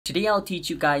Today I'll teach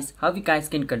you guys how you guys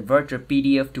can convert your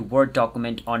PDF to Word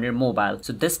document on your mobile.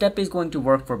 So this step is going to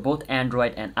work for both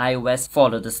Android and iOS.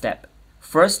 Follow the step.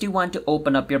 First, you want to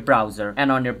open up your browser, and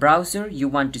on your browser you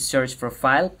want to search for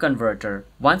File Converter.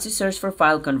 Once you search for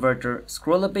File Converter,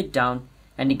 scroll a bit down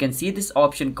and you can see this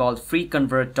option called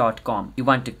freeconvert.com. You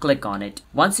want to click on it.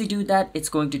 Once you do that, it's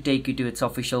going to take you to its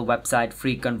official website,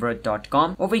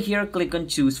 freeconvert.com. Over here, click on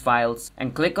Choose Files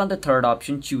and click on the third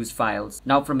option, Choose Files.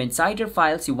 Now from inside your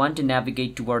files, you want to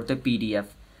navigate toward the PDF.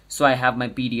 So I have my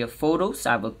PDF photos.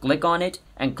 I will click on it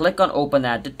and click on Open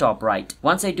at the top right.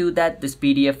 Once I do that, this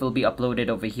PDF will be uploaded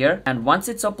over here. And once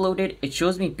it's uploaded, it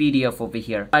shows me PDF over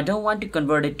here. I don't want to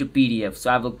convert it to PDF.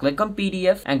 So I will click on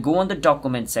PDF and go on the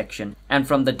document section. And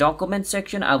from the document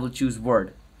section, I will choose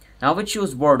Word. Now it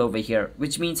shows Word over here,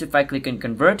 which means if I click on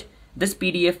Convert, this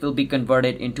PDF will be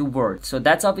converted into Word. So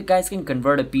that's how you guys can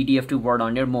convert a PDF to Word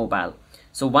on your mobile.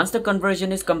 So once the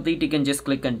conversion is complete, you can just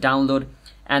click on Download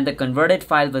and the converted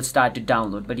file will start to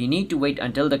download, but you need to wait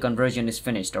until the conversion is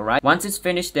finished. Alright, once it's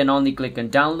finished, then only click on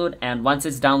download, and once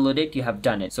it's downloaded, you have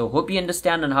done it. So hope you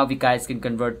understand on how you guys can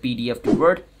convert PDF to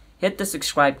Word. Hit the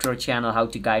subscribe to our channel How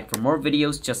to Guide for more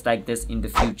videos just like this in the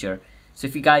future. So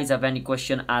if you guys have any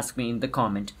question, ask me in the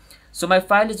comment. So my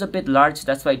file is a bit large,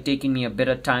 that's why it's taking me a bit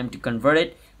of time to convert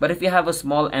it. But if you have a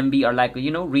small MB or like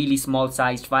really small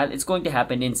sized file, it's going to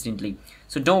happen instantly.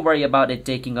 So don't worry about it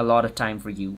taking a lot of time for you.